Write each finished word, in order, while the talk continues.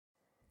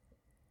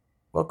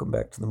Welcome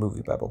back to the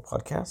Movie Babble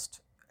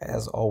podcast.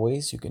 As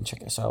always, you can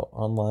check us out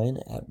online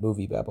at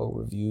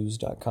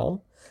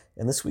moviebabblereviews.com.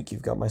 And this week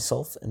you've got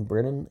myself and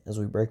Brennan as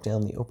we break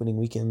down the opening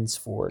weekends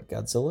for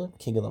Godzilla,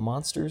 King of the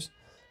Monsters,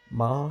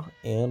 Ma,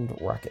 and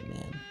Rocket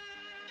Man.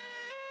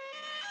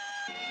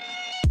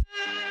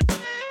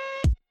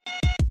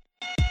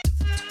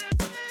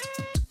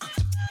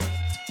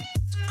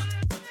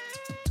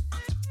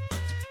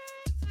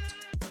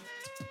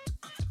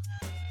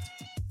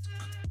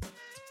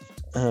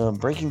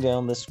 Breaking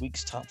down this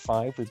week's top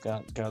five, we've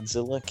got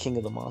Godzilla, King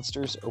of the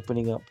Monsters,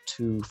 opening up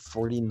to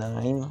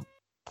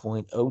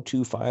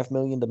 49.025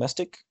 million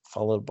domestic,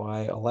 followed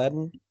by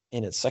Aladdin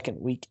in its second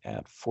week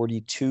at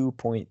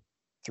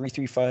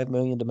 42.335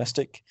 million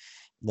domestic.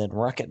 Then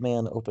Rocket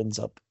Man opens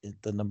up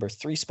at the number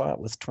 3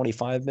 spot with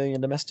 25 million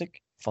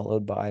domestic,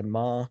 followed by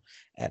Ma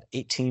at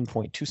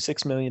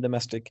 18.26 million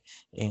domestic,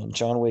 and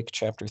John Wick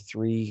Chapter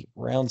 3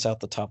 rounds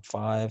out the top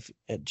five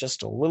at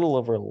just a little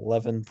over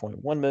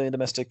 11.1 million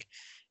domestic.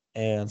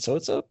 And so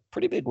it's a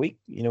pretty big week.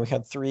 We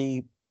had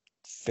three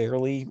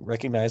fairly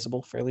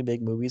recognizable, fairly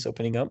big movies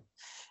opening up.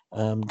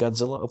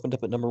 Godzilla opened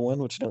up at number one,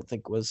 which I don't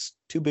think was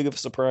too big of a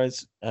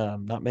surprise.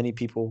 Not many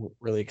people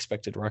really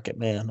expected Rocket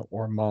Man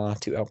or Ma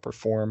to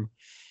outperform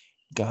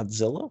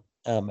Godzilla.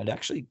 It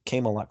actually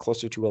came a lot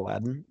closer to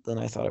Aladdin than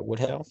I thought it would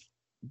have,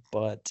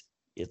 but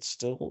it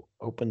still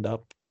opened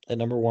up at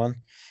number one.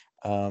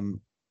 I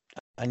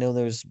know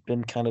there's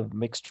been kind of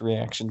mixed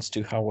reactions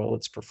to how well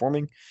it's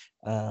performing.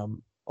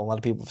 A lot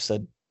of people have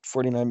said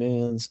 49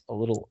 million's a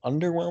little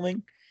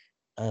underwhelming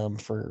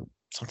for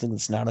something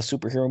that's not a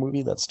superhero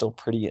movie. That's still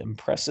pretty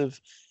impressive.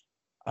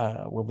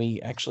 When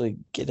we actually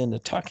get into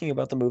talking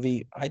about the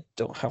movie, I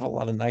don't have a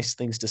lot of nice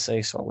things to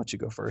say, so I'll let you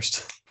go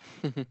first.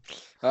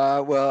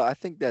 Well, I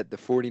think that the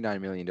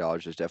 $49 million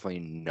is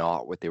definitely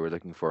not what they were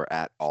looking for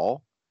at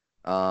all.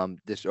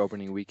 This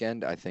opening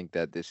weekend, I think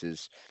that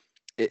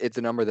it's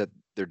a number that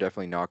they're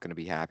definitely not going to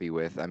be happy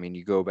with. I mean,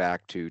 you go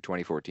back to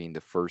 2014, the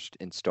first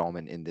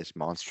installment in this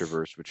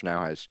MonsterVerse, which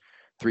now has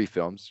 3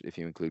 films, if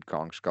you include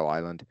Kong Skull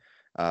Island,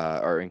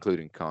 or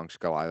including Kong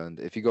Skull Island.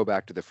 If you go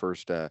back to the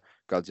first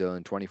Godzilla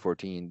in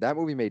 2014, that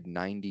movie made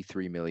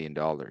 $93 million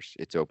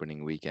its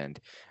opening weekend.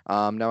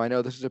 Now, I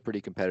know this is a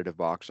pretty competitive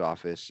box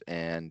office,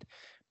 and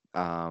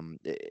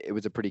it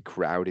was a pretty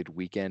crowded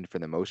weekend for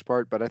the most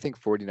part, but I think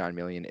 49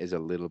 million is a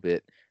little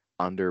bit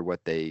under what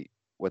they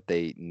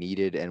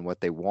needed and what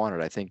they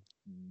wanted. I think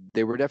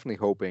they were definitely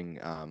hoping.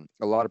 A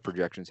lot of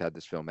projections had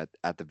this film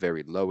at the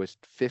very lowest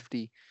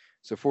 50,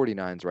 so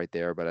 49's right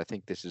there. But I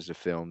think this is a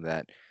film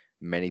that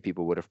many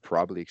people would have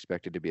probably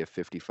expected to be a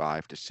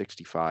 55 to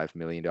 65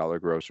 million dollar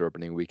gross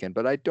opening weekend.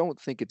 But I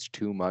don't think it's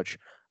too much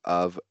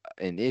of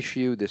an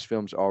issue. This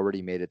film's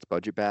already made its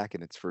budget back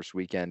in its first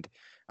weekend.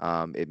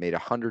 It made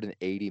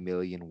 180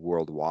 million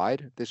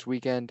worldwide this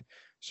weekend.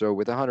 So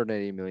with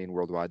 180 million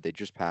worldwide, they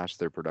just passed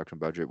their production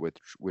budget,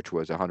 which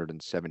was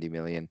 170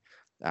 million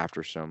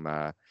after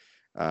some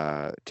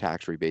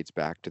tax rebates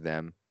back to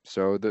them.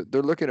 So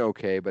they're looking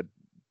okay, but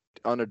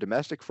on a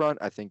domestic front,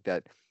 I think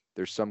that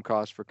there's some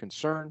cause for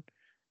concern.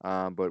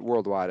 But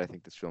worldwide, I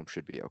think this film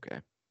should be okay.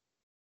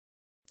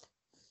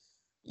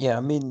 Yeah,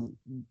 I mean,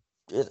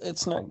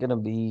 it's not going to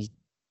be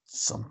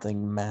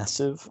something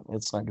massive.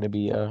 It's not going to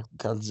be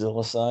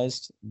Godzilla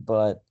sized,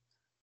 but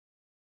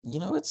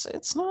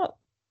it's not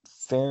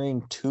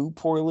faring too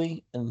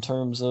poorly in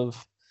terms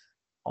of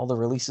all the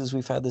releases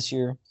we've had this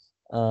year.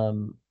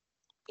 Um,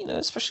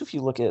 Especially if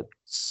you look at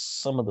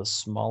some of the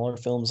smaller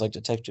films like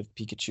Detective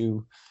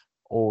Pikachu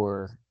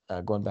or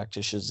going back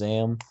to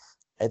Shazam,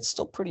 it's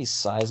still pretty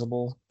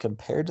sizable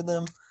compared to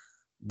them.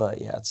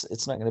 But yeah,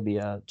 it's not going to be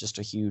just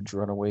a huge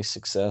runaway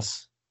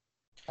success.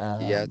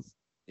 Yeah, Um,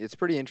 it's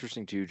pretty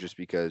interesting too, just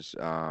because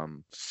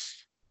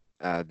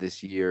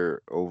this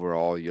year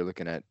overall, you're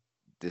looking at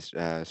this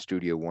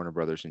studio Warner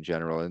Brothers in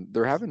general, and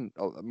they're having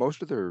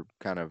most of their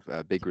kind of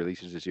big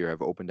releases this year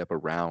have opened up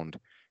around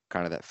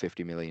kind of that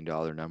 $50 million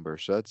number.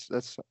 So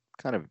that's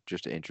kind of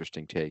just an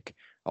interesting take,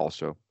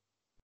 also.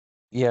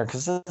 yeah,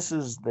 because this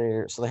is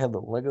their so they had the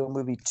Lego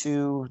Movie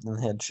 2, then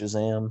they had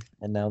Shazam,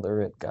 and now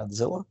they're at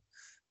Godzilla.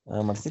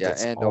 I think Yeah,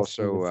 that's and all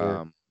three also of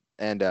their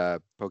and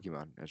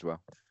Pokemon as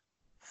well.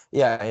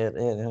 yeah,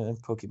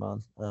 and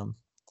Pokemon.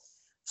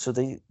 So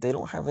they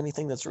don't have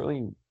anything that's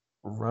really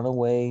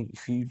runaway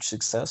huge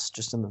success,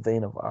 just in the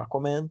vein of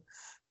Aquaman,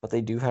 but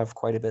they do have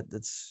quite a bit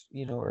that's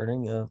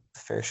earning a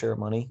fair share of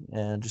money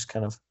and just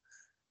kind of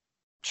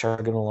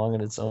chugging along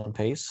at its own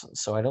pace.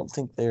 So I don't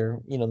think they're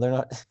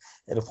not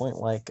at a point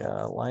like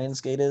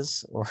Lionsgate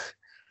is, or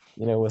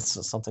with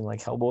something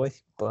like Hellboy,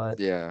 but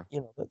Yeah.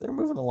 they're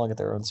moving along at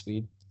their own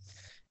speed.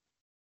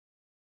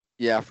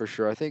 Yeah, for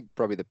sure. I think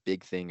probably the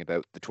big thing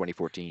about the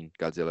 2014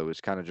 Godzilla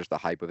was kind of just the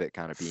hype of it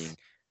kind of being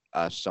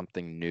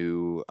something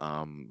new,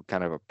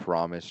 kind of a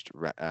promised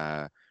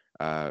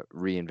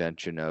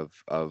reinvention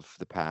of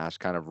the past,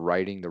 kind of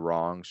righting the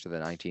wrongs to the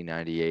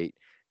 1998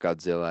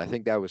 Godzilla. I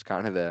think that was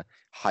kind of the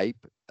hype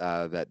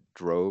that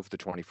drove the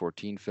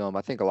 2014 film.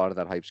 I think a lot of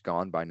that hype's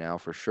gone by now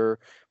for sure,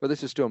 but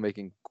this is still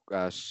making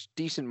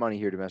decent money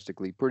here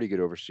domestically, pretty good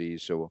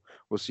overseas. So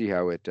we'll see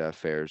how it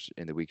fares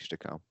in the weeks to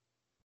come.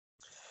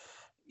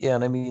 Yeah,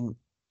 and I mean,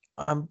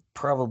 I'm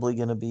probably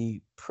gonna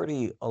be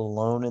pretty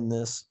alone in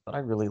this, but I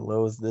really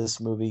loathe this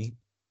movie.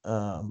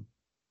 Um,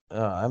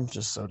 I'm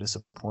just so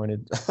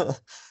disappointed.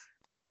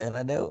 And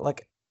I know,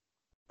 like,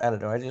 I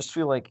don't know, I just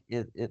feel like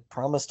it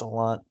promised a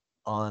lot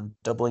on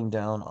doubling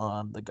down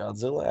on the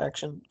Godzilla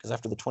action, because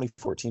after the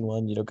 2014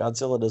 one,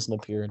 Godzilla doesn't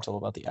appear until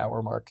about the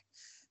hour mark.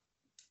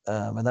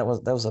 And that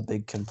was a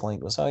big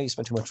complaint, was how you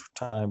spent too much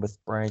time with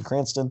Bryan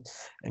Cranston.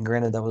 And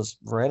granted, that was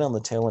right on the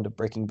tail end of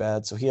Breaking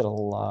Bad, so he had a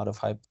lot of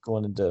hype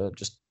going into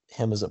just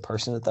him as a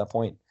person at that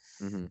point.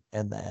 Hmm.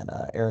 And then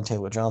Aaron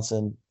Taylor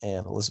Johnson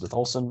and Elizabeth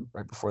Olsen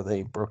right before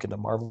they broke into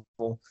Marvel.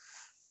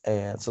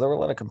 And so there were a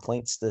lot of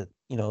complaints that,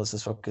 this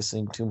is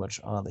focusing too much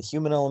on the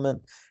human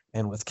element.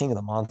 And with King of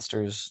the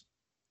Monsters,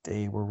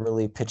 they were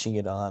really pitching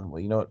it on,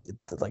 well,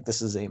 like,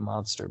 this is a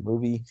monster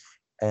movie.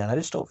 And I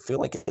just don't feel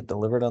like it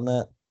delivered on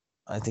that.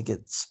 I think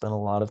it spent a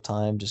lot of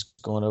time just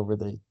going over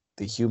the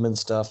human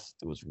stuff.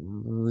 It was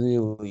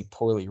really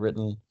poorly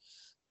written.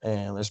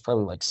 And there's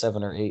probably like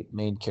 7 or 8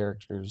 main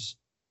characters.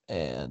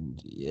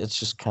 And it's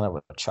just kind of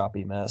a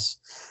choppy mess.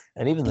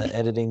 And even the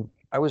editing,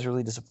 I was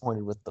really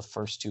disappointed with the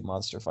first two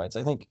monster fights.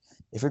 I think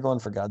if you're going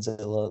for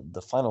Godzilla,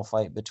 the final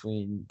fight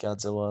between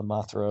Godzilla,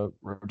 Mothra,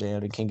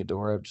 Rodan, and King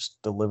Ghidorah just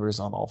delivers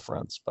on all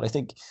fronts. But I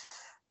think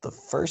the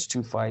first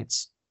two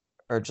fights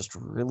are just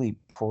really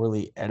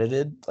poorly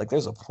edited. Like,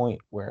 there's a point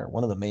where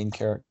one of the main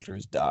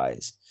characters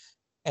dies,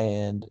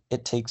 and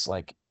it takes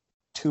like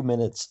 2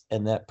 minutes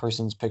and that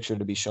person's picture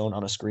to be shown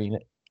on a screen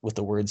with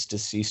the words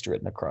deceased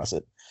written across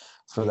it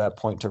for that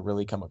point to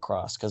really come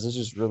across, because it's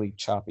just really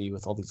choppy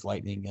with all these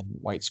lightning and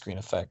white screen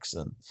effects.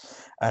 And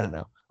I don't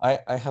know.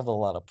 I have a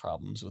lot of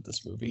problems with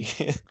this movie.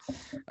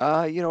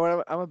 You know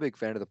what? I'm a big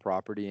fan of the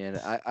property, and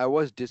I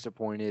was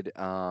disappointed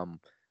with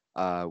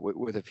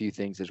a few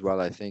things as well.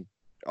 I think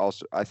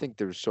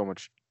there's so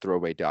much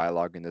throwaway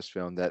dialogue in this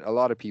film that a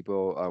lot of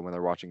people, when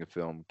they're watching a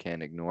film,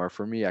 can ignore.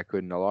 For me, I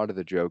couldn't. A lot of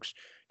the jokes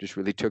just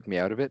really took me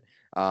out of it.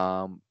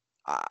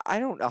 I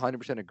don't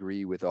 100%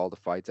 agree with all the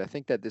fights. I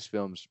think that this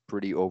film's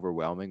pretty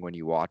overwhelming when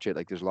you watch it.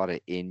 Like, there's a lot of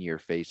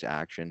in-your-face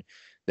action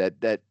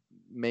that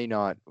may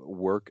not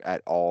work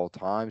at all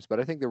times, but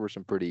I think there were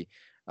some pretty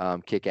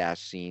kick-ass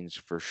scenes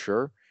for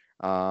sure.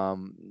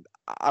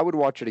 I would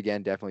watch it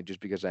again, definitely, just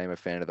because I am a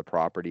fan of the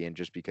property and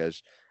just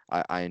because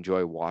I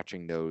enjoy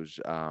watching those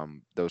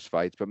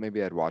fights. But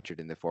maybe I'd watch it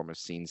in the form of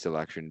scene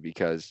selection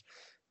because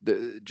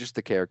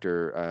the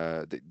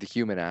character, the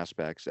human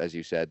aspects, as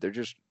you said, they're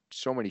just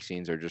so many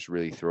scenes are just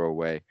really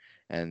throwaway,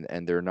 and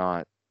they're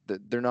not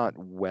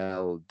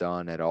well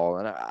done at all.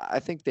 And I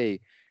think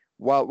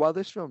while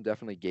this film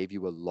definitely gave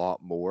you a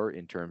lot more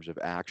in terms of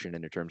action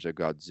and in terms of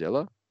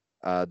Godzilla,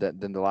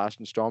 than the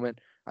last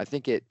installment, I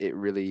think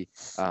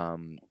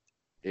um,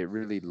 it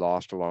really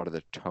lost a lot of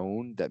the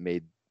tone that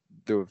made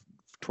the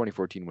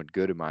 2014 one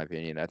good, in my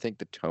opinion. I think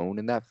the tone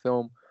in that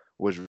film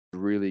was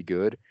really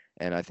good,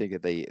 and I think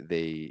that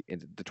they in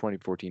the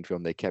 2014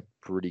 film they kept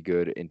pretty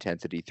good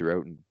intensity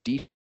throughout and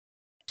decent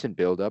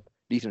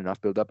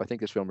enough build up. I think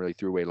this film really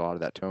threw away a lot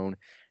of that tone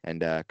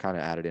and kind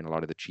of added in a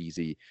lot of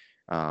the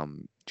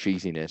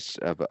cheesiness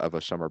of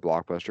a summer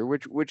blockbuster,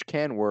 which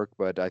can work,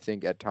 but I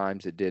think at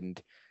times it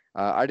didn't.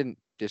 I didn't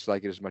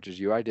dislike it as much as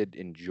you. I did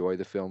enjoy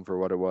the film for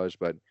what it was,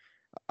 but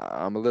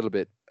I'm a little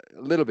bit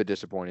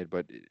disappointed.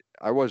 But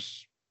I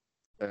was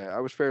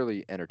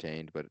fairly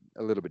entertained, but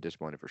a little bit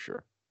disappointed for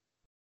sure.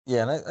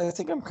 Yeah, and I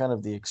think I'm kind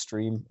of the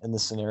extreme in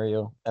this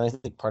scenario. And I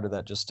think part of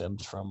that just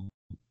stems from,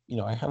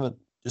 I haven't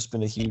just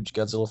been a huge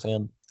Godzilla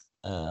fan.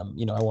 I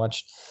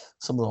watched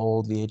some of the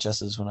old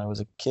VHSs when I was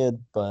a kid,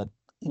 but,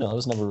 it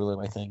was never really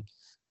my thing.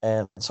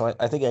 And so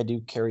I think I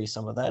do carry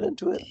some of that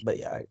into it. But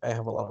yeah, I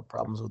have a lot of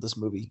problems with this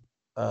movie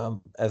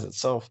as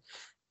itself.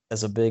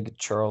 As a big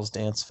Charles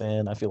Dance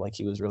fan, I feel like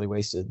he was really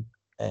wasted.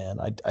 And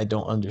I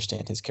don't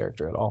understand his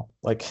character at all.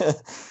 Like, at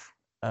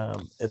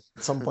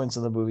some points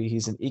in the movie,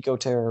 he's an eco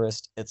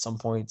terrorist. At some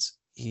points,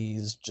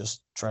 he's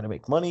just trying to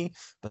make money,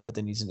 but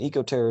then he's an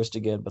eco terrorist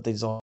again. But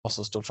he's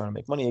also still trying to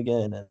make money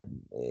again, and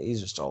he's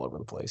just all over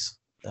the place.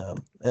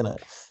 And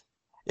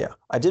yeah,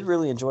 I did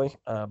really enjoy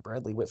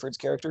Bradley Whitford's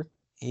character.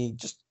 He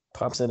just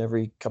pops in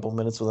every couple of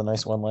minutes with a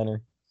nice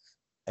one-liner,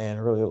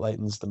 and really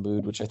lightens the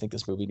mood, which I think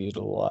this movie needed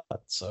a lot.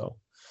 So,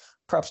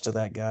 props to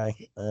that guy.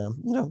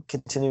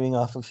 Continuing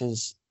off of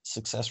his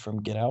success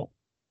from Get Out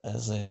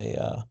as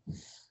a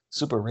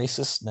super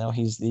racist. Now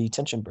he's the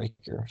tension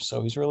breaker.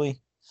 So he's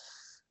really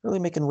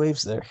making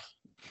waves there.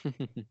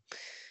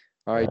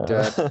 All right.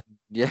 Uh,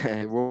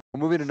 Yeah, we're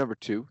moving to number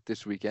two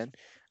this weekend.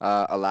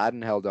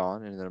 Aladdin held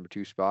on in the number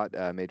two spot,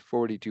 made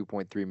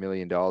 $42.3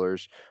 million.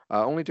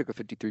 Only took a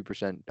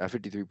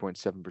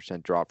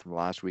 53.7% drop from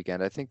last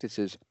weekend. I think this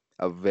is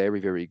a very,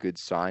 very good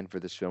sign for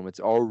this film.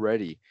 It's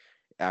already,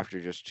 after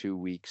just 2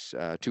 weeks,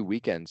 2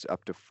 weekends,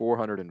 up to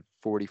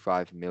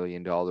 $445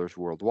 million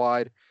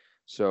worldwide.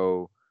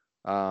 So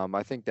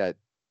I think that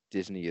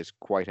Disney is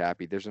quite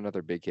happy. There's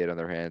another big hit on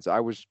their hands. I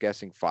was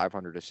guessing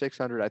 500 to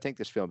 600. I think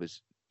this film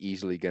is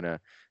easily gonna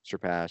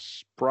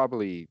surpass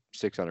probably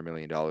 $600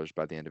 million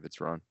by the end of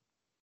its run.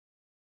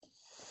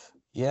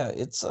 Yeah,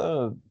 it's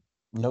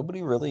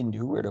nobody really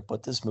knew where to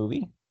put this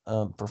movie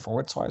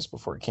performance-wise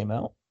before it came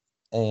out,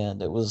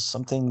 and it was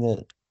something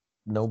that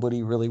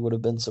nobody really would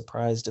have been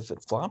surprised if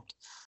it flopped.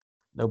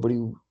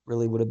 Nobody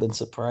really would have been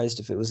surprised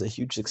if it was a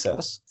huge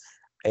success,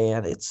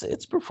 and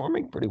it's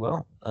performing pretty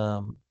well.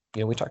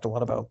 We talked a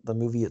lot about the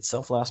movie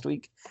itself last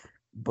week,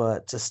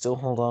 but to still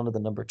hold on to the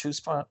number two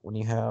spot when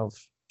you have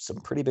some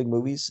pretty big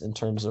movies in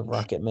terms of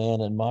Rocket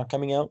Man and Ma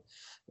coming out,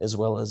 as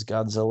well as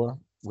Godzilla,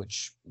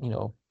 which,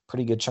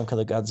 pretty good chunk of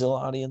the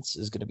Godzilla audience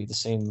is going to be the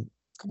same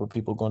couple of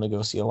people going to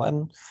go see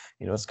Aladdin.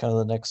 It's kind of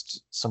the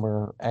next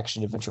summer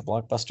action adventure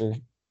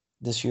blockbuster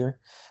this year.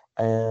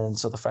 And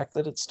so the fact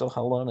that it's still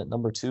held on at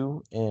number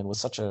two and with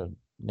such a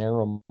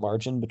narrow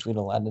margin between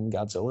Aladdin and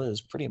Godzilla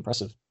is pretty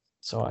impressive.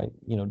 So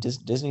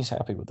Disney's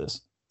happy with this.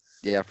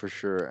 Yeah, for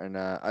sure. And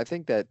I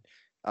think that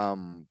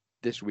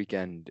this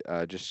weekend,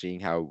 just seeing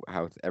how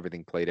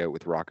everything played out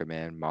with Rocket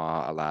Man,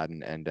 Ma,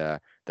 Aladdin, and the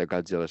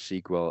Godzilla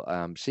sequel,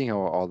 seeing how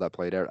all that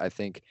played out, I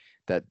think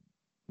that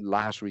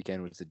last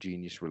weekend was the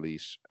genius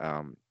release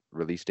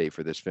date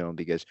for this film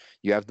because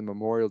you have the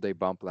Memorial Day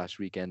bump last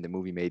weekend. The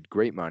movie made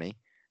great money.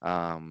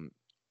 Um,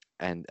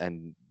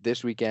 and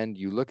this weekend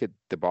you look at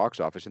the box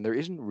office and there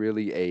isn't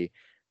really a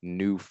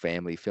new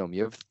family film.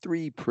 You have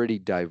three pretty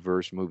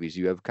diverse movies.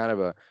 You have kind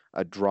of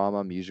a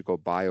drama musical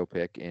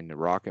biopic in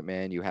Rocket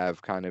Man. You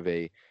have kind of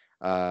a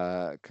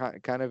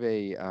kind of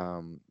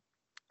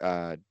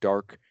a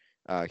dark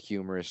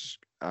humorous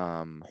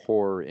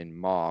horror in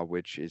Ma,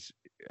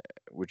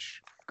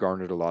 which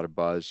garnered a lot of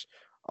buzz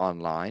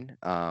online.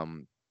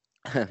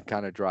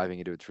 Kind of driving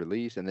into its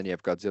release. And then you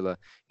have Godzilla,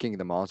 King of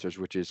the Monsters,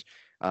 which is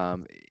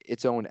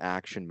its own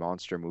action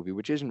monster movie,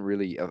 which isn't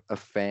really a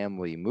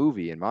family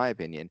movie in my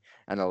opinion.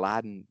 And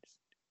Aladdin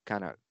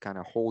kind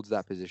of holds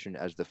that position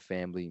as the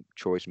family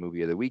choice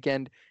movie of the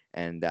weekend,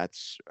 and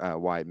that's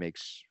why it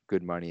makes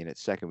good money in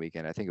its second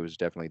weekend. I think it was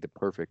definitely the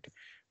perfect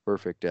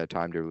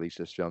time to release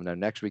this film. Now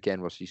next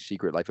weekend we'll see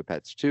Secret Life of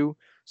Pets 2,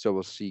 so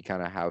we'll see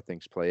kind of how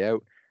things play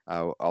out.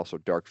 Also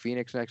Dark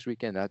Phoenix next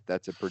weekend.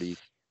 That's a pretty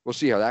we'll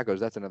see how that goes.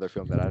 That's another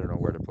film that I don't know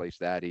where to place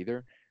that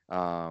either.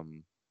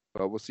 Um,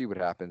 but we'll see what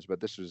happens.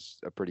 But this was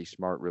a pretty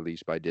smart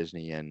release by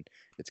Disney, and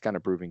it's kind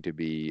of proving to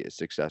be a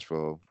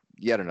successful,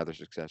 yet another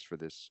success for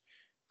this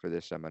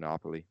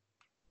monopoly.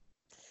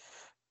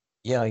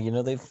 Yeah,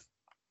 they've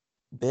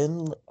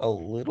been a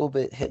little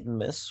bit hit and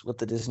miss with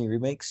the Disney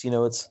remakes.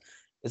 It's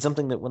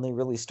something that when they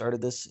really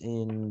started this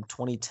in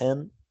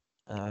 2010,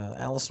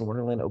 Alice in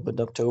Wonderland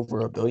opened up to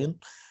over $1 billion,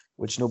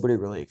 which nobody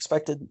really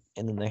expected.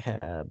 And then they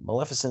had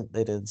Maleficent,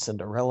 they did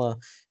Cinderella,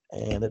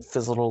 and it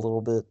fizzled a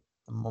little bit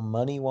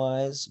money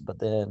wise. But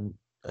then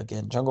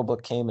again, Jungle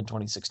Book came in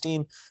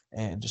 2016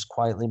 and just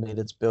quietly made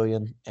its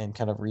billion and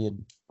kind of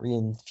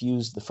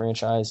reinfused the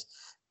franchise.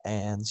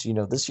 And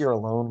so, this year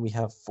alone, we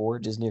have four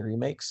Disney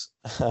remakes.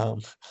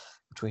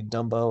 Between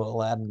Dumbo,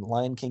 Aladdin,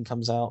 Lion King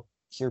comes out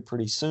here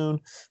pretty soon,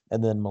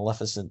 and then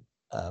Maleficent,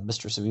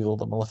 Mistress of Evil,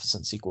 the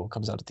Maleficent sequel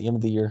comes out at the end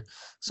of the year.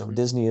 So Hmm.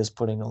 Disney is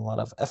putting a lot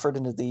of effort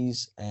into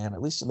these, and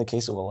at least in the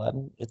case of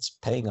Aladdin, it's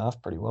paying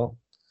off pretty well.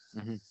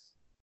 Hmm.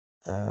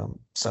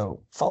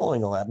 So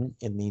following Aladdin,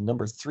 in the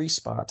number three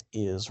spot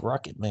is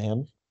Rocket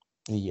Man.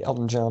 The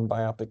Elton John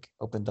biopic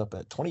opened up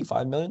at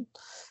 25 million,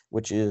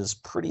 which is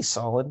pretty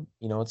solid.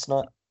 It's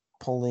not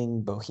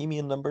pulling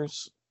Bohemian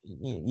numbers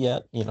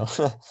yet.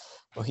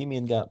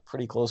 Bohemian got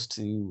pretty close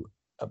to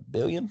 $1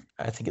 billion.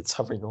 I think it's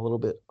hovering a little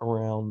bit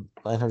around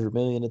 900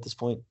 million at this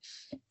point.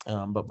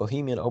 But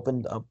Bohemian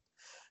opened up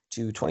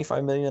to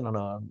 25 million on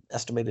an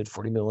estimated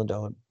 $40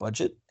 million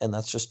budget, and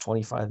that's just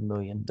 25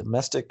 million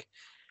domestic.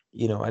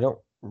 I don't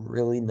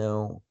really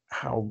know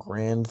how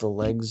grand the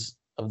legs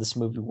of this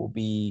movie will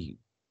be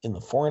in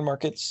the foreign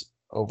markets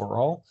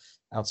overall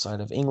outside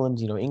of England.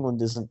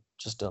 England isn't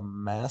just a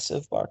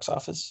massive box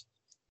office.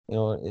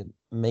 It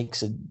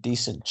makes a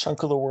decent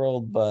chunk of the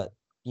world, but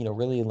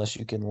really, unless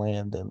you can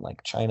land in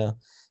like China,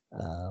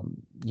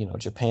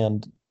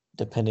 Japan,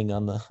 depending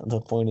on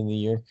the point in the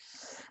year,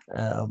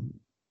 um,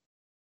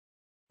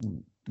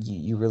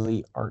 you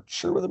really aren't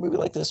sure with a movie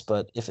like this.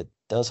 But if it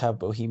does have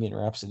Bohemian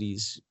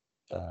Rhapsody's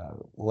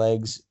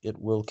legs, it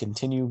will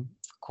continue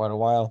for quite a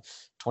while.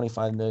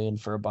 25 million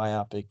for a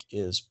biopic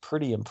is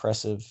pretty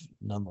impressive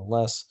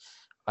nonetheless.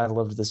 I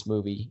loved this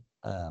movie.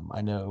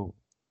 I know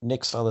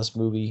Nick saw this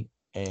movie,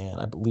 and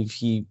I believe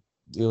he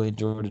really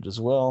enjoyed it as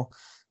well.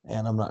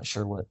 And I'm not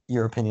sure what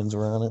your opinions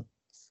were on it.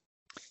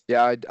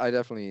 Yeah, I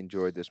definitely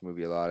enjoyed this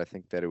movie a lot. I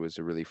think that it was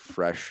a really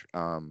fresh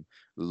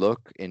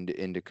look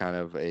into kind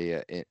of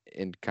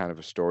in kind of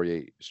a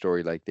story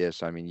like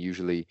this. I mean,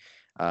 usually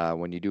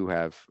when you do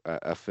have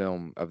a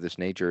film of this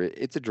nature,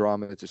 it's a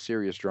drama. It's a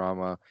serious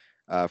drama.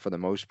 For the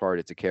most part,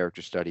 it's a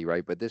character study,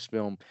 right? But this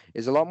film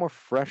is a lot more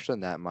fresh than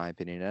that, in my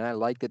opinion. And I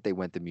like that they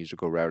went the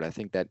musical route. I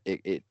think that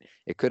it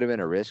could have been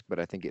a risk, but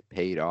I think it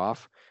paid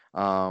off.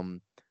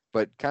 Um,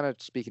 But kind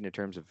of speaking in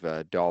terms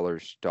of dollar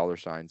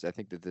signs, I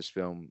think that this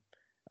film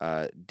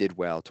did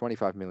well.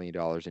 $25 million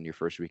in your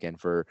first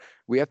weekend for.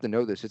 We have to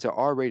know this. It's an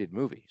R-rated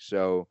movie,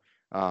 so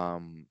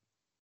um,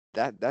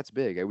 that's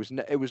big. It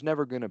was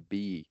never gonna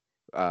be.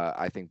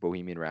 I think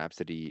Bohemian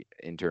Rhapsody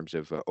in terms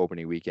of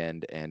opening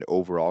weekend and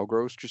overall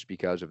gross, just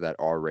because of that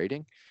R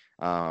rating.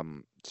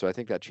 So I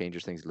think that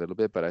changes things a little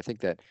bit, but I think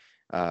that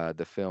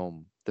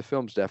the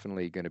film's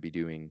definitely going to be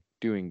doing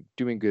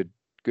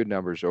good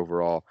numbers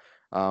overall.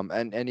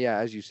 And yeah,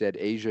 as you said,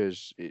 Asia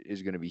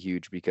is going to be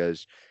huge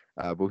because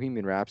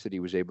Bohemian Rhapsody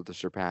was able to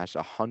surpass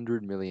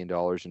 $100 million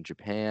in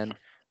Japan,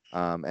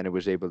 and it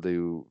was able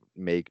to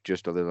make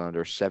just a little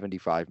under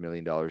 $75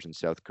 million in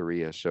South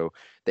Korea. So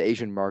the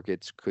Asian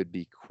markets could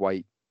be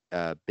quite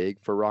big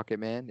for Rocket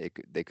Man.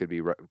 They could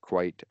be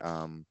quite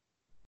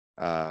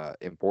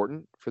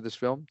important for this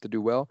film to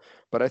do well.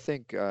 But I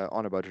think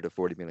on a budget of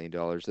 $40 million,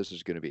 this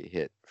is going to be a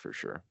hit for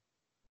sure.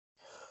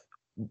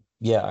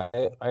 Yeah,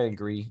 I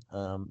agree.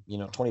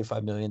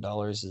 $25 million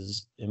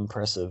is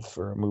impressive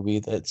for a movie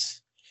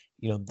that's,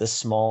 this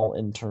small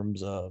in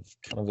terms of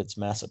kind of its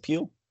mass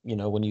appeal.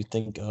 When you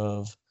think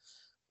of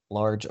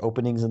large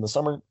openings in the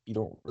summer, you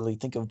don't really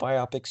think of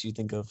biopics. You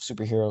think of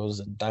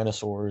superheroes and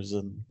dinosaurs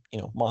and,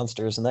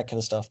 monsters and that kind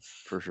of stuff.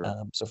 For sure.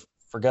 So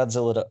for for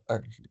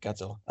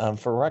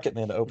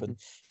Rocketman to open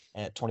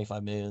at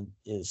 25 million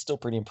is still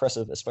pretty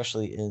impressive,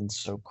 especially in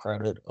so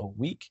crowded a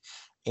week.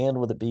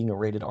 And with it being a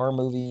rated R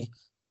movie,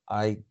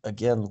 I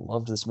again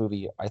loved this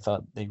movie. I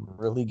thought they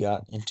really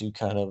got into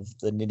kind of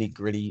the nitty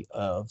gritty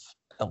of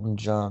Elton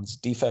John's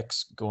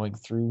defects going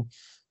through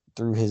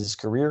his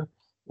career,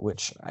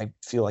 which I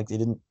feel like they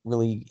didn't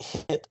really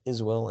hit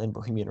as well in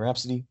Bohemian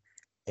Rhapsody.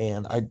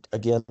 And I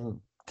again,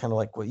 kind of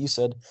like what you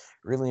said,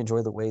 really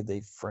enjoy the way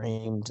they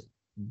framed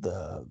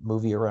the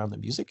movie around the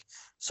music.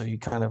 So you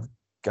kind of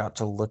got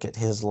to look at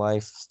his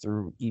life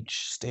through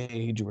each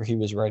stage where he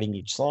was writing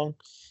each song.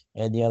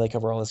 And yeah, they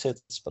cover all his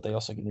hits, but they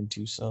also get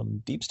into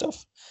some deep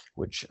stuff,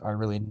 which I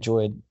really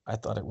enjoyed. I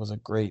thought it was a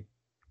great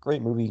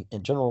movie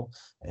in general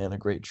and a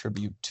great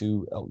tribute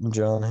to Elton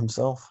John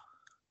himself.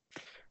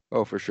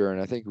 Oh, for sure.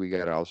 And I think we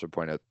got to also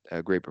point out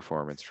a great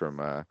performance from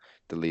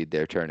the lead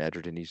there, Taron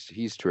Egerton.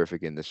 He's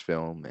terrific in this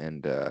film,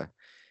 and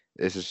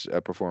this is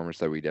a performance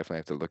that we definitely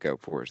have to look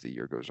out for as the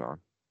year goes on.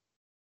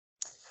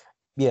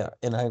 Yeah,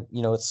 and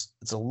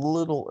it's a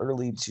little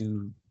early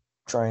to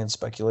try and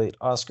speculate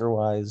Oscar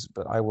wise,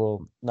 but I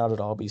will not at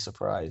all be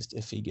surprised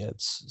if he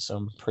gets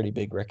some pretty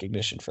big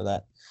recognition for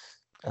that,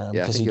 Yeah, I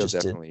because think he he'll just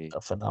did definitely.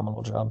 a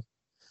phenomenal job.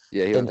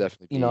 Yeah, he'll And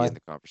definitely be in the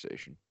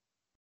conversation.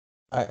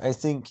 I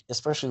think,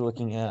 especially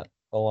looking at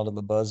a lot of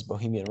the buzz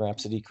Bohemian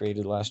Rhapsody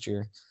created last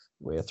year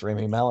with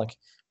Rami Malek,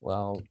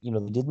 well,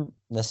 they didn't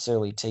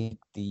necessarily take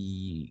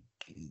the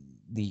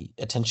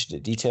attention to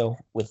detail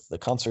with the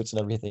concerts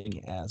and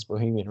everything as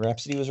Bohemian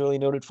Rhapsody was really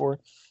noted for.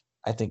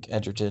 I think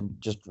Edgerton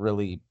just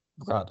really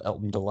brought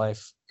Elton to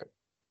life,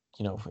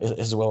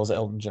 as well as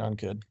Elton John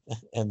could.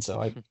 And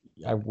so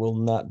I will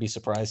not be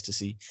surprised to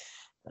see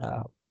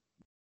uh,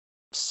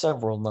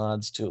 several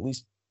nods to at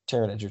least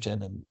Taron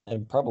Egerton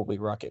and probably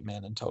Rocket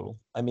Man in total.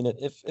 I mean,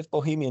 if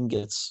Bohemian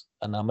gets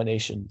a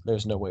nomination,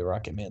 there's no way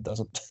Rocket Man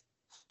doesn't.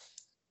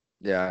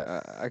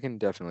 Yeah, I can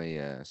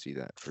definitely see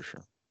that for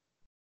sure.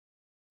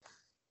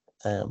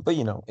 But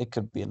it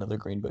could be another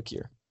Green Book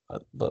year.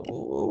 But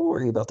we'll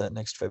worry about that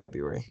next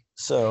February.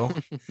 So,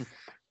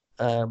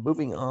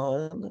 moving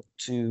on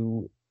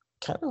to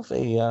kind of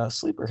a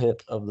sleeper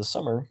hit of the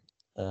summer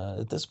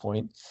at this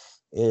point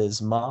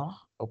is Ma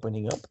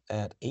opening up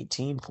at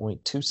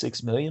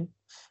 18.26 million.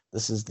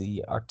 This is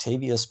the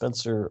Octavia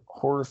Spencer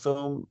horror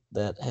film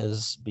that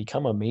has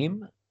become a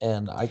meme,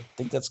 and I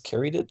think that's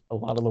carried it a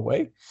lot of the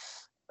way.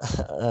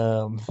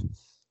 um,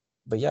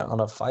 but yeah, on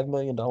a $5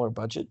 million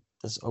budget,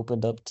 this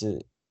opened up to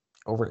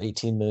over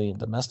 18 million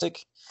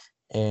domestic,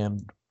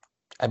 and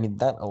I mean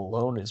that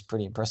alone is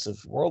pretty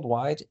impressive.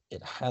 Worldwide,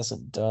 it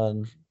hasn't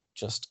done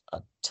just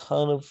a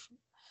ton of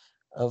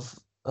of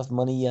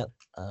money yet.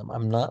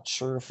 I'm not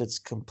sure if it's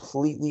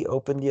completely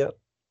opened yet.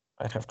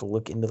 I'd have to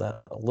look into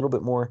that a little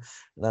bit more,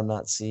 and I'm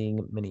not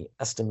seeing many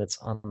estimates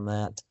on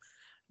that.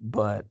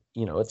 But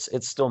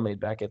it's still made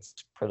back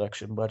its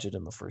production budget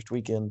in the first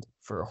weekend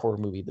for a horror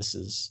movie. This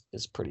is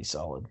pretty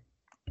solid.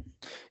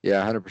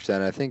 Yeah,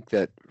 100%. I think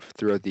that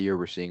throughout the year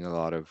we're seeing a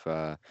lot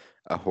of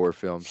horror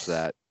films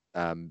that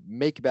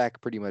make back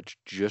pretty much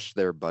just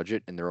their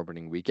budget in their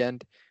opening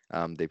weekend.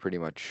 They pretty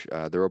much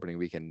their opening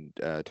weekend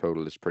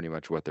total is pretty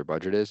much what their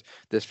budget is.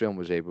 This film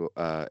was able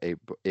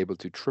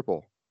to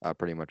triple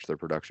pretty much their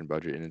production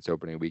budget in its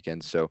opening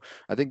weekend. So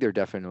I think they're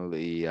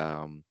definitely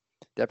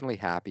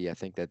happy. I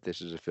think that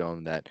this is a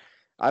film that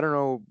I don't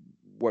know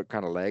what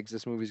kind of legs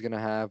this movie's gonna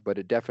have, but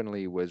it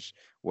definitely was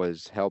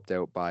helped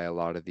out by a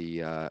lot of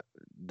the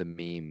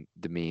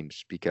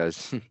memes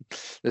because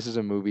this is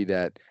a movie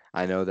that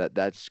I know that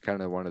that's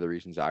kind of one of the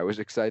reasons I was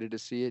excited to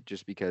see it,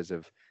 just because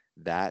of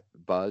that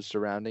buzz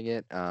surrounding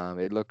it.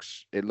 It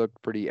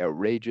looked pretty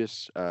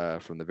outrageous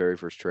from the very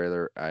first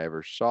trailer I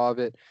ever saw of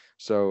it.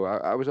 So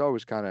I was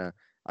always kind of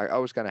I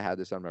always kind of had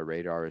this on my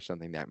radar as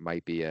something that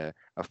might be a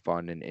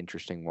fun and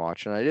interesting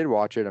watch. And I did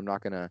watch it.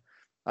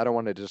 I don't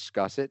want to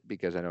discuss it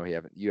because I know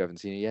you haven't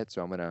seen it yet.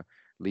 So I'm gonna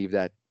leave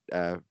that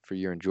for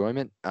your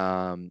enjoyment.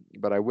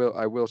 But I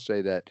will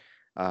say that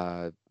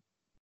uh,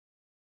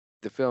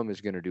 the film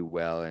is going to do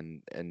well,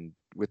 and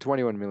with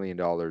 $21 million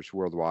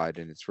worldwide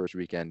in its first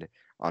weekend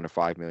on a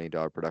 $5 million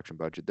production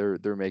budget,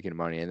 they're making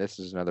money, and this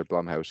is another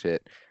Blumhouse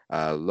hit.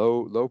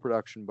 Low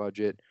production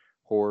budget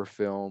horror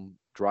film,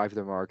 drive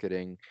the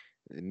marketing,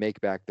 make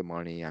back the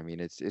money. I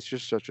mean, it's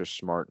just such a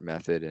smart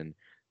method, and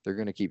they're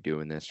going to keep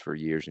doing this for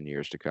years and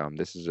years to come.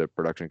 This is a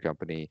production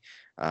company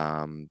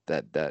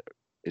that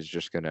is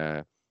just going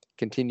to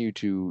continue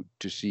to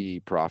see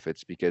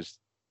profits because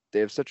they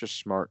have such a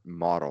smart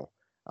model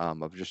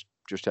of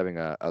just having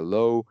a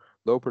low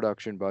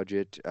production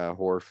budget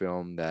horror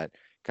film that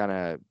kind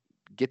of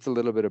gets a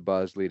little bit of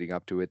buzz leading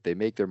up to it. They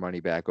make their money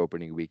back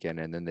opening weekend,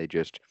 and then they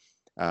just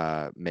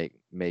make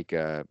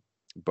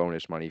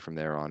bonus money from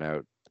there on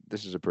out.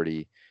 This is a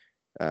pretty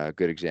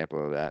good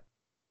example of that.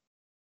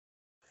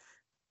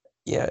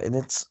 Yeah, and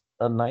it's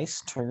a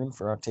nice turn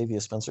for Octavia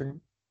Spencer.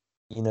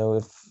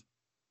 If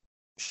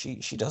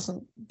she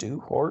doesn't do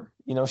horror,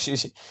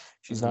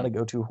 she's not Hmm. a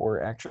go-to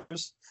horror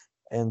actress,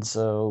 and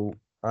so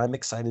I'm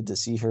excited to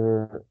see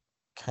her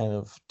kind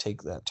of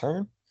take that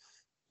turn.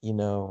 You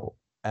know,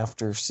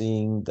 after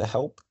seeing The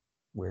Help,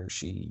 where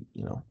she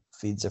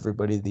feeds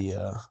everybody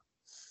the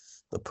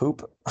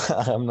poop,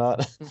 I'm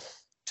not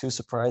too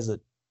surprised that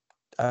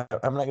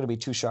I'm not going to be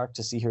too shocked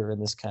to see her in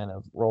this kind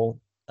of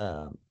role.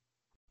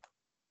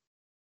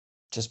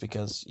 Just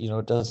because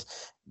it does.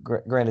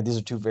 Granted, these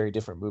are two very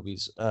different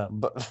movies,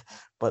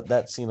 but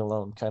that scene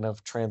alone kind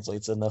of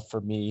translates enough for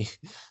me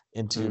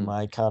into Hmm.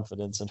 my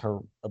confidence in her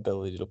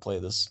ability to play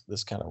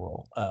this kind of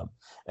role.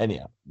 And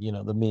yeah,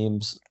 the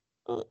memes.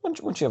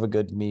 Once you have a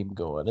good meme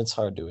going, it's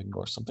hard to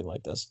ignore something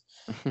like this.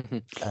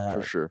 For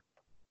Uh, sure.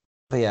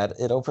 but yeah,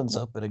 it opens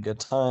up at a good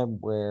time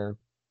where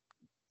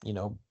you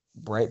know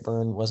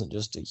Brightburn wasn't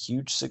just a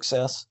huge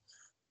success,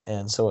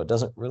 and so it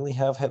doesn't really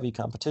have heavy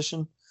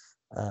competition.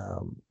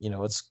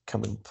 It's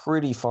coming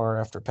pretty far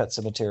after Pet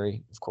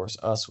Cemetery. Of course,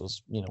 Us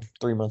was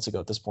 3 months ago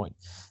at this point,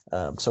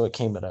 so it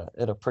came at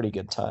a pretty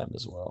good time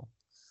as well.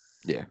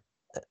 Yeah.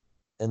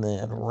 And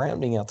then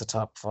rounding out the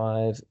top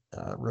five,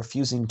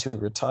 refusing to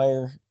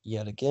retire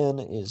yet again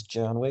is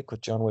John Wick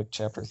with John Wick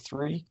Chapter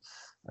 3,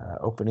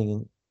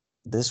 opening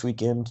this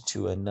weekend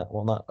to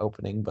well, not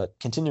opening, but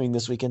continuing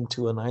this weekend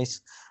to a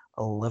nice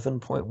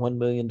 $11.1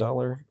 million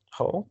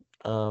haul.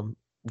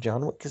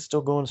 John Wick is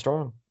still going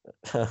strong.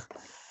 I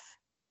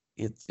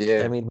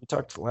Yeah. mean, we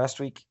talked last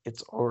week,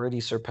 it's already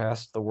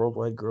surpassed the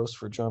worldwide gross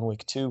for John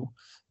Wick 2.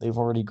 They've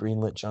already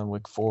greenlit John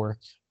Wick 4.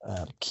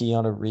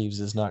 Keanu Reeves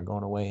is not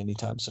going away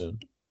anytime soon.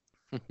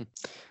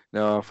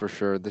 No, for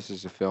sure. This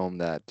is a film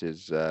that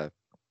is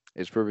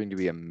proving to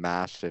be a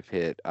massive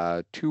hit.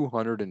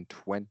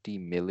 $220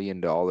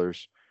 million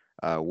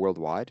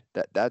worldwide.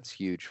 That's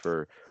huge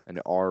for an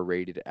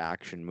R-rated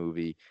action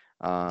movie.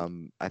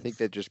 I think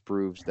that just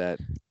proves that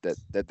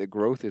the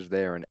growth is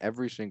there in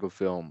every single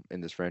film in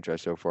this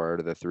franchise so far. Out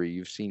of the three,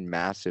 you've seen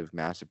massive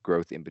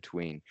growth in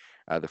between.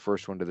 The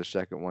first one to the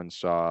second one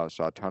saw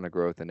a ton of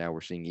growth, and now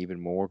we're seeing even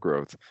more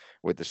growth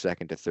with the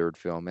second to third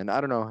film. And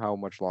I don't know how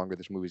much longer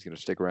this movie's going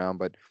to stick around,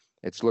 but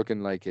it's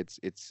looking like it's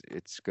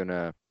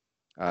gonna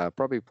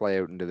probably play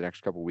out into the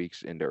next couple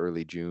weeks into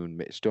early June.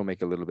 Still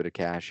make a little bit of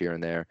cash here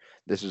and there.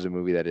 This is a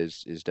movie that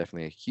is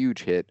definitely a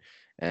huge hit,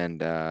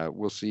 and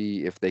we'll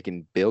see if they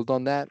can build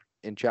on that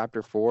in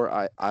Chapter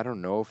 4. I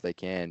don't know if they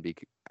can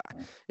because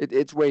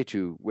it's way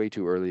too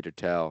early to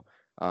tell.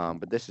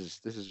 But this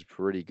is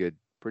pretty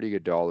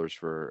good dollars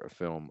for a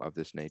film of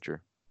this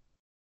nature.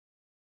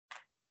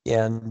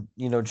 Yeah, and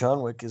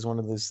John Wick is one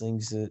of those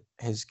things that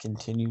has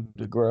continued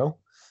to grow,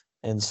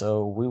 and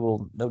so we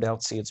will no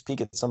doubt see its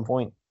peak at some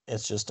point.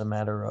 It's just a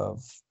matter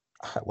of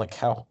like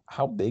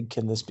how big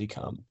can this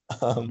become?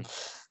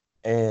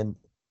 And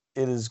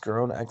it has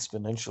grown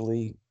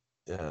exponentially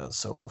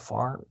so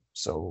far.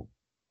 So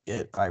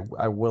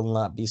I will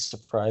not be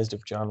surprised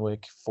if John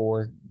Wick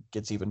 4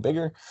 gets even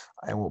bigger.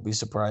 I won't be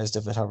surprised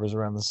if it hovers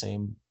around the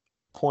same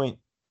point.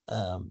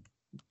 Um,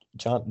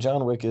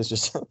 John Wick is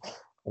just a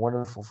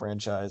wonderful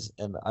franchise,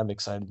 and I'm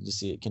excited to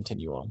see it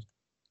continue on.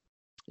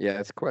 Yeah,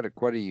 it's quite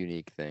a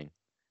unique thing,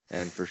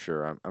 and for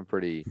sure, I'm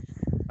pretty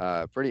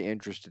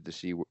interested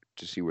to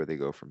to see where they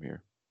go from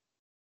here.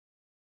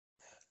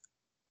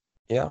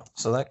 Yeah,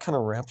 so that kind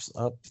of wraps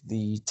up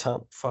the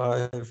top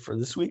five for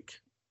this week.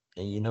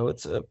 And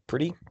it's a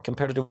pretty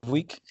competitive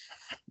week.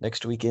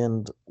 Next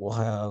weekend, we'll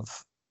have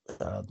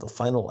the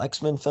final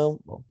X-Men film.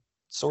 Well,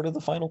 sort of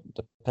the final.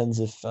 Depends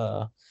if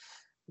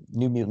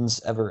New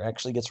Mutants ever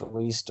actually gets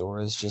released or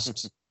is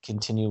just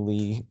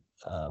continually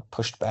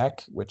pushed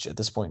back, which at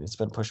this point it's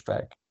been pushed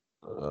back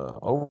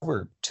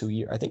over 2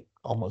 years, I think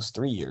almost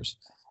 3 years.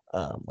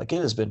 Like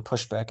it has been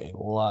pushed back a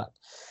lot.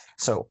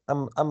 So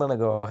I'm gonna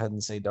go ahead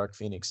and say Dark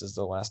Phoenix is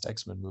the last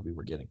X-Men movie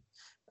we're getting.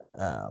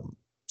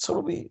 So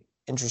it'll be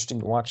interesting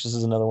to watch. This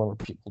is another one where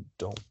people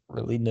don't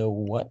really know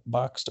what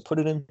box to put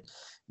it in.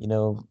 You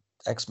know,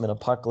 X-Men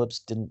Apocalypse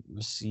didn't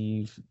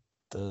receive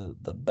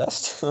the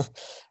best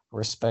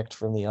respect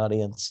from the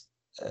audience.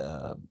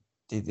 Uh,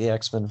 the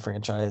X-Men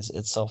franchise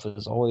itself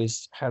has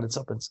always had its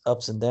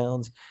ups and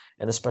downs,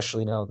 and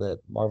especially now that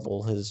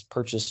Marvel has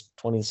purchased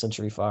 20th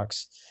Century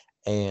Fox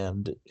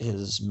and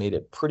has made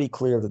it pretty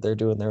clear that they're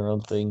doing their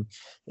own thing.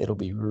 It'll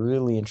be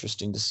really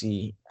interesting to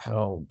see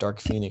how Dark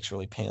Phoenix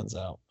really pans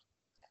out.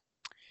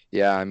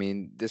 Yeah, I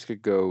mean, this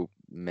could go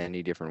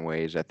many different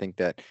ways. I think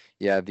that,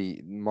 yeah,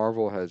 the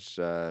Marvel has,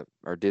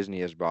 or Disney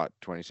has bought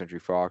 20th Century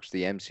Fox.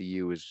 The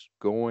MCU is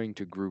going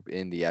to group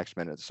in the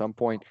X-Men at some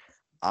point.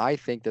 I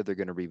think that they're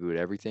going to reboot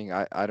everything.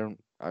 I'm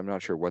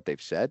not sure what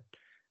they've said,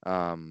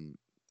 um,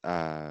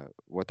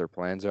 what their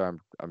plans are.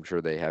 I'm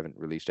sure they haven't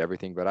released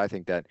everything, but I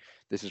think that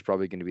this is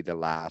probably going to be the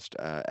last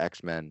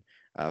X-Men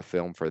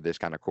film for this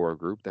kind of core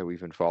group that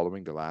we've been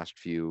following the last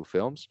few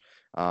films.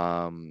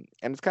 And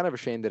it's kind of a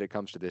shame that it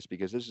comes to this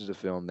because this is a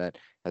film that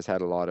has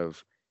had a lot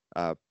of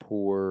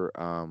poor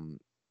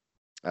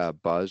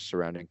buzz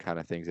surrounding kind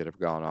of things that have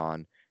gone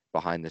on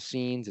behind the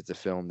scenes. It's a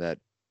film that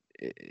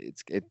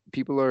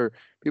people are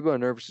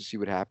nervous to see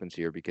what happens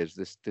here because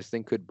this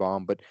thing could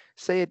bomb. But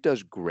say it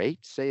does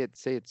great, say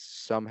it's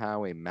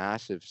somehow a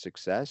massive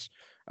success.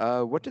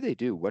 What do they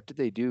do? What do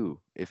they do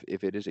if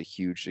it is a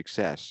huge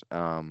success?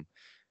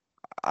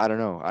 I don't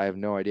know. I have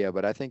no idea,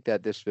 but I think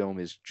that this film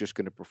is just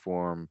going to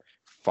perform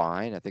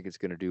fine. I think it's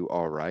going to do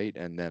all right,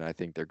 and then I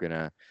think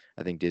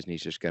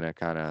Disney's just going to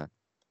kind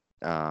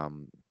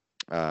of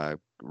um,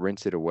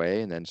 rinse it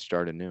away and then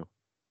start anew.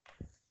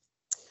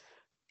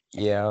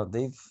 Yeah,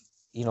 they've,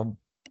 you know,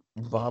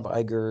 Bob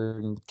Iger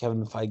and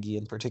Kevin Feige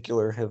in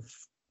particular have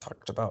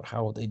talked about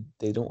how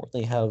they don't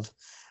really have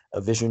a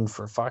vision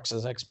for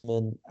Fox's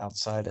X-Men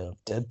outside of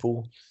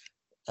Deadpool.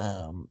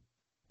 Um,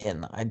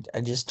 and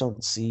I just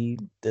don't see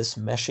this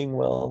meshing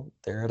well.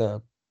 They're at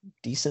a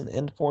decent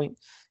endpoint.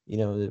 You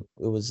know,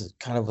 it was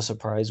kind of a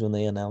surprise when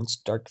they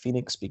announced Dark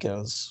Phoenix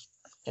because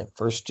at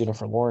first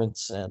Jennifer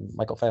Lawrence and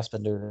Michael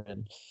Fassbender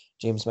and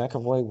James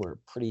McAvoy were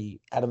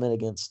pretty adamant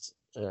against,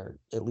 or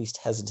at least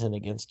hesitant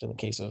against, in the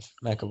case of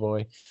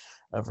McAvoy,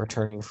 of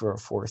returning for a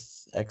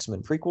fourth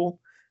X-Men prequel.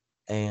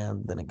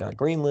 And then it got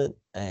greenlit,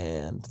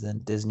 and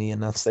then Disney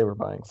announced they were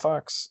buying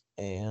Fox,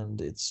 and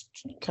it's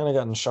kind of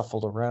gotten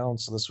shuffled around.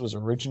 So this was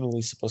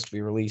originally supposed to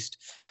be released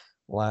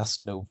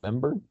last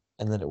November,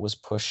 and then it was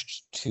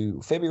pushed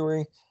to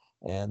February,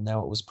 and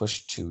now it was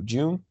pushed to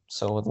June.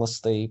 So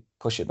unless they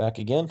push it back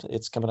again,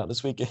 it's coming out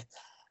this week.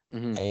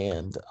 Hmm.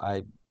 And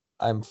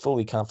I'm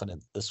fully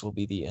confident this will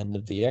be the end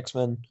of the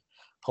X-Men.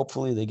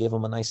 Hopefully they give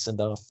him a nice send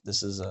off.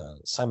 This is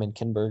Simon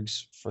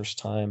Kinberg's first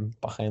time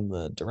behind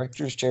the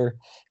director's chair.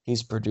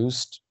 He's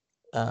produced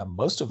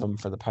most of them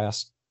for the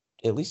past,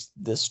 at least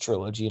this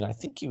trilogy, and I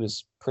think he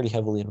was pretty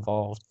heavily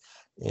involved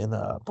in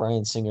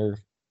Bryan Singer,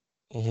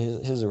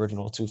 his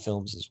original two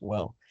films as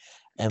well.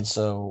 And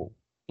so,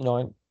 you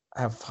know,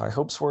 I have high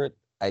hopes for it.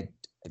 I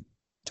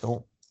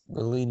don't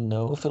really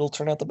know if it'll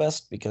turn out the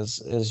best because,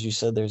 as you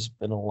said, there's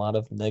been a lot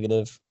of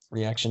negative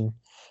reaction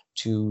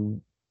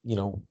to, you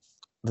know,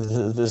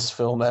 this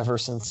film ever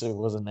since it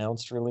was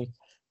announced, really.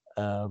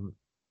 Um,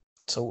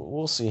 so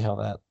we'll see how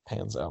that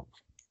pans out.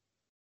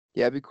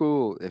 Yeah, it'd be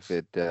cool if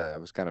it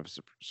was kind of a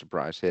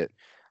surprise hit,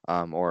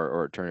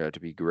 or it turned out to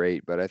be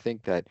great. But I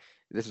think that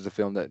this is a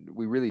film that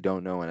we really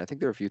don't know, and I think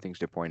there are a few things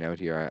to point out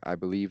here. I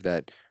believe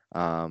that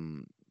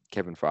um,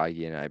 Kevin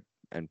Feige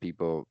and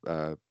people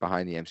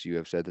behind the MCU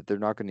have said that they're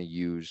not going to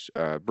use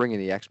bring in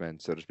the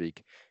X-Men, so to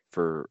speak,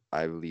 for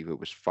I believe it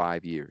was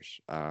 5 years.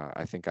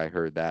 I think I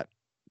heard that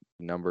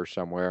number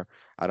somewhere.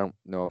 I don't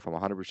know if I'm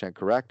 100%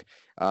 correct.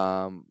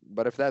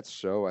 But if that's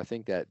so, I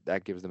think that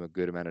that gives them a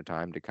good amount of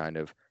time to kind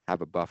of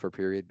have a buffer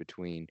period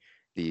between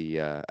the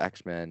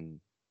X-Men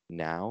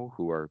now,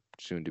 who are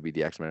soon to be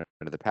the X-Men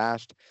of the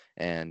past,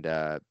 and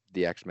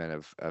the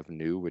X-Men of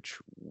new, which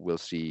we'll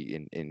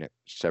see in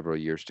several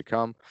years to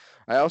come.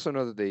 I also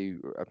know that they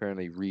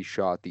apparently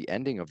reshot the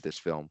ending of this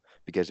film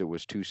because it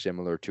was too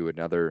similar to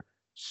another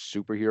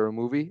superhero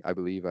movie. I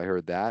believe I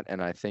heard that,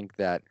 and I think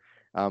that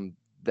um,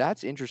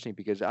 that's interesting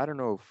because I don't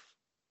know if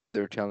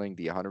they're telling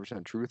the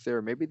 100% truth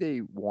there. Maybe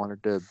they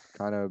wanted to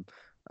kind of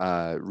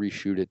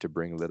reshoot it to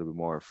bring a little bit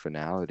more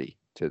finality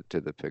to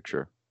the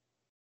picture.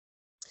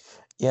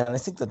 Yeah, and I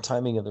think the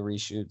timing of the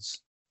reshoots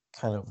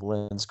kind of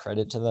lends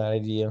credit to that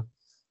idea.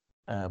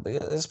 But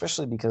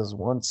especially because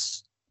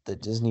once the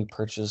Disney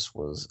purchase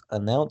was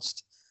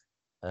announced,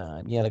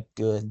 you had a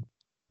good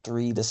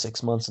 3 to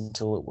 6 months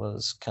until it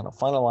was kind of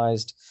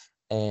finalized,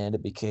 and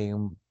it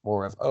became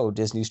more of, oh,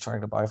 Disney's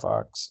trying to buy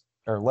Fox,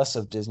 or less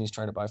of Disney's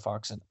trying to buy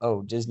Fox, and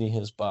oh, Disney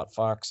has bought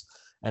Fox.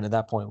 And at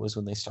that point was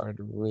when they started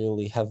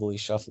really heavily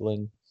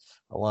shuffling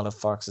a lot of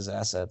Fox's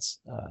assets.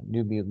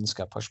 New Mutants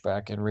got pushed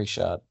back and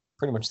reshot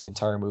pretty much the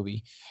entire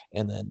movie,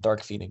 and then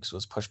Dark Phoenix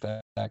was pushed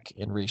back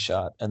and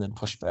reshot, and then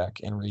pushed back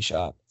and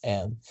reshot.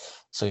 And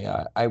so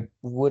yeah, I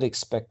would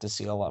expect to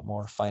see a lot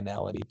more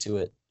finality to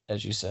it,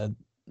 as you said.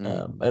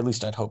 Mm. At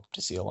least I'd hope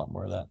to see a lot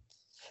more of that.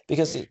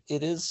 because it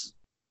is,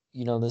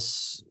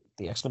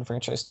 the X-Men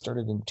franchise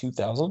started in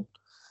 2000.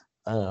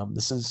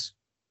 This has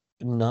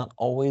not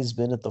always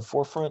been at the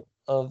forefront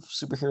of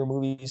superhero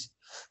movies,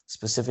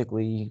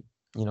 specifically,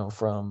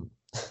 from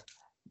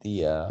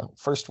the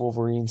first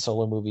Wolverine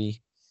solo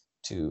movie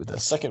to the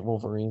second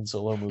Wolverine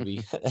solo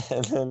movie,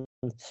 and then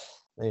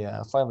they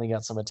finally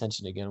got some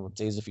attention again with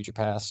Days of Future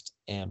Past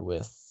and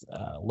with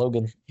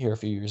Logan here a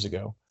few years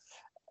ago.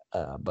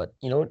 But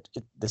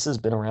this has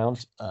been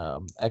around.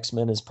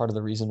 X-Men is part of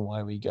the reason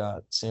why we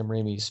got Sam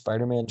Raimi's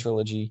Spider-Man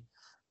trilogy.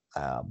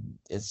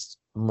 It's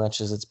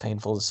much as it's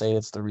painful to say,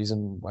 it's the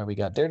reason why we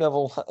got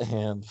Daredevil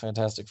and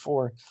Fantastic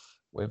Four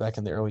way back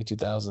in the early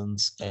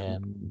 2000s,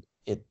 and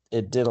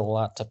it did a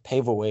lot to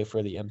pave a way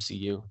for the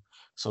MCU.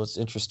 So it's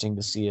interesting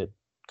to see it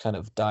kind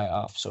of die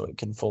off so it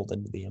can fold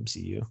into the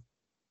MCU.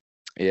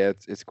 Yeah,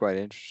 it's quite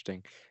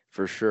interesting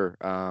for sure.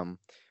 I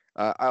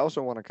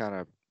also want to kind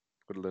of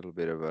put a little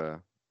bit of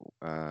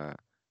a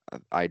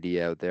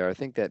idea out there. I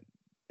think that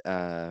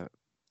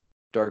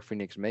Dark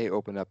Phoenix may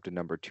open up to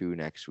number 2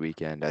 next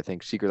weekend. I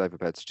think Secret Life of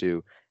Pets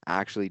 2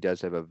 actually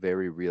does have a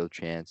very real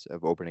chance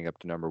of opening up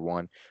to number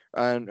 1.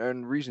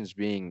 And reasons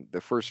being,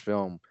 the first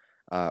film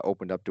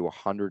opened up to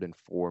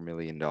 $104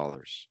 million.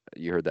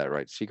 You heard that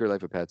right. Secret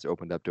Life of Pets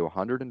opened up to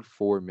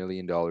 $104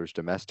 million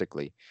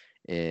domestically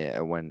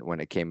when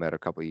it came out a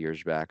couple of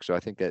years back. So I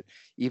think that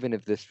even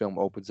if this film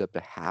opens up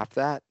to half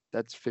that,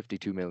 that's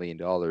 $52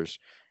 million.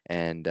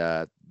 And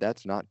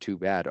that's not too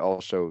bad.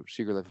 Also,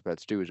 Secret Life of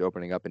Pets 2 is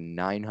opening up in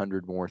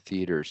 900 more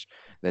theaters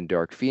than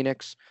Dark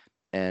Phoenix.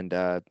 And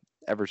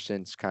ever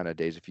since kind of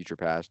Days of Future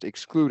Past,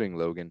 excluding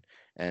Logan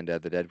and the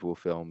Deadpool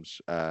films,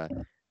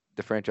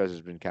 the franchise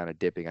has been kind of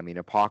dipping. I mean,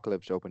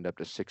 Apocalypse opened up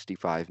to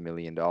 $65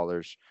 million.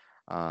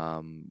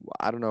 I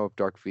don't know if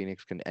Dark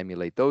Phoenix can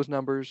emulate those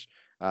numbers,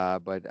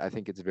 but I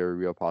think it's a very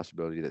real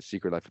possibility that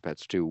Secret Life of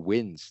Pets 2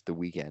 wins the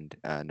weekend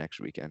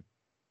next weekend.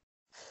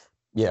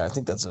 Yeah, I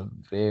think that's a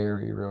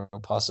very real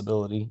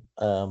possibility.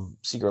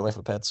 Secret Life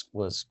of Pets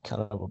was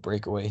kind of a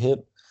breakaway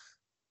hit,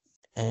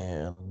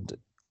 and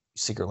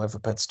Secret Life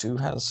of Pets 2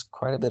 has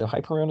quite a bit of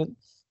hype around it.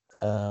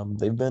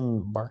 They've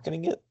been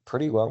marketing it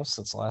pretty well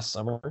since last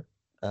summer.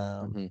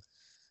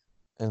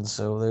 And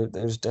so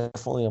there's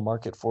definitely a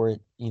market for it.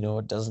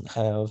 It doesn't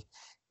have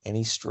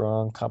any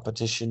strong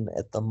competition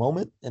at the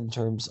moment in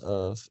terms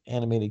of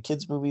animated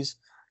kids movies.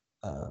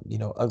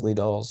 Ugly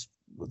Dolls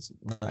was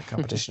not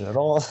competition at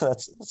all.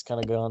 That's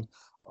kind of gone.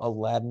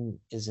 Aladdin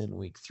is in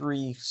week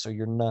 3, so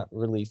you're not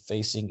really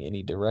facing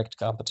any direct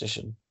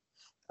competition.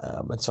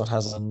 And so it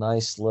has a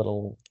nice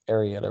little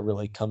area to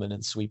really come in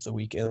and sweep the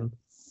weekend.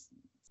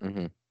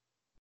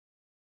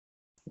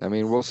 I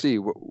mean, we'll see.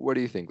 What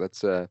do you think?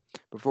 Let's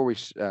before we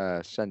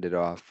send it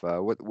off.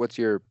 What's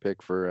your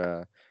pick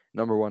for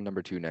number 1,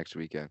 number 2 next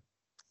weekend?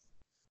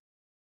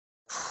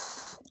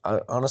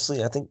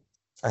 Honestly, I think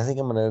I'm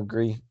gonna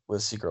agree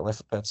with Secret Life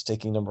of Pets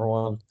taking number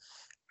 1.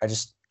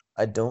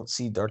 I don't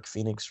see Dark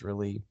Phoenix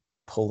really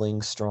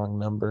pulling strong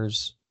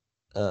numbers.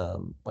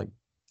 Like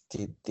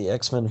the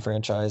X-Men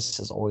franchise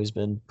has always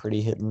been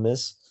pretty hit and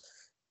miss,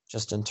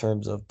 just in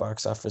terms of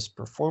box office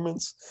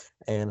performance,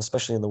 and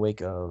especially in the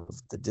wake of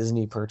the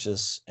Disney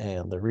purchase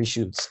and the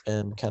reshoots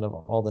and kind of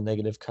all the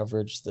negative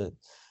coverage that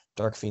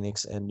Dark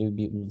Phoenix and New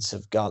Mutants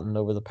have gotten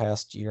over the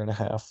past year and a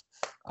half.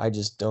 I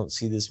just don't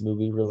see this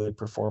movie really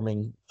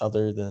performing,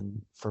 other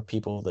than for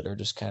people that are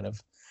just kind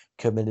of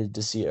committed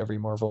to see every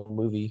Marvel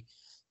movie.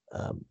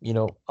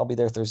 I'll be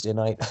there Thursday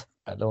night.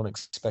 I don't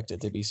expect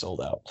it to be sold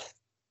out.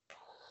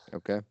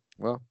 Okay,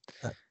 well,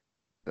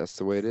 that's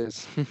the way it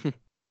is.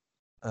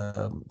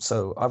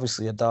 So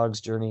obviously A Dog's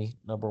Journey,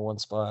 number 1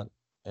 spot,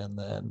 and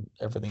then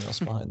everything else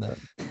behind that.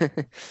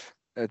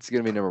 It's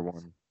going to be number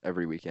 1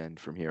 every weekend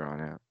from here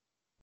on out.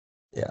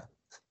 Yeah.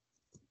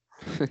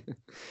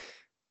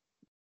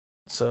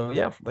 So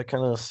yeah, that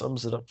kind of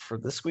sums it up for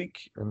this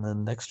week. And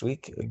then next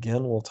week,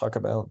 again, we'll talk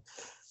about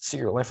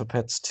Secret Life of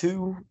Pets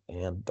 2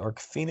 and Dark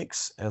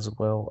Phoenix, as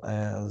well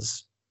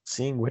as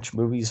seeing which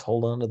movies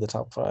hold on to the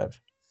top 5.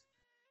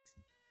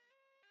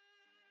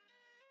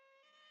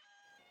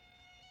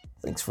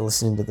 Thanks for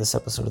listening to this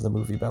episode of the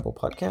Movie Babble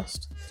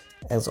podcast.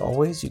 As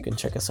always, you can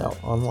check us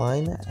out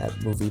online at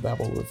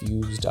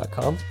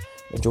moviebabblereviews.com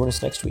and join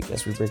us next week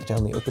as we break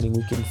down the opening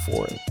weekend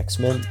for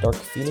X-Men, Dark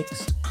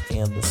Phoenix,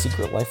 and The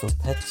Secret Life of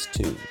Pets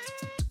 2.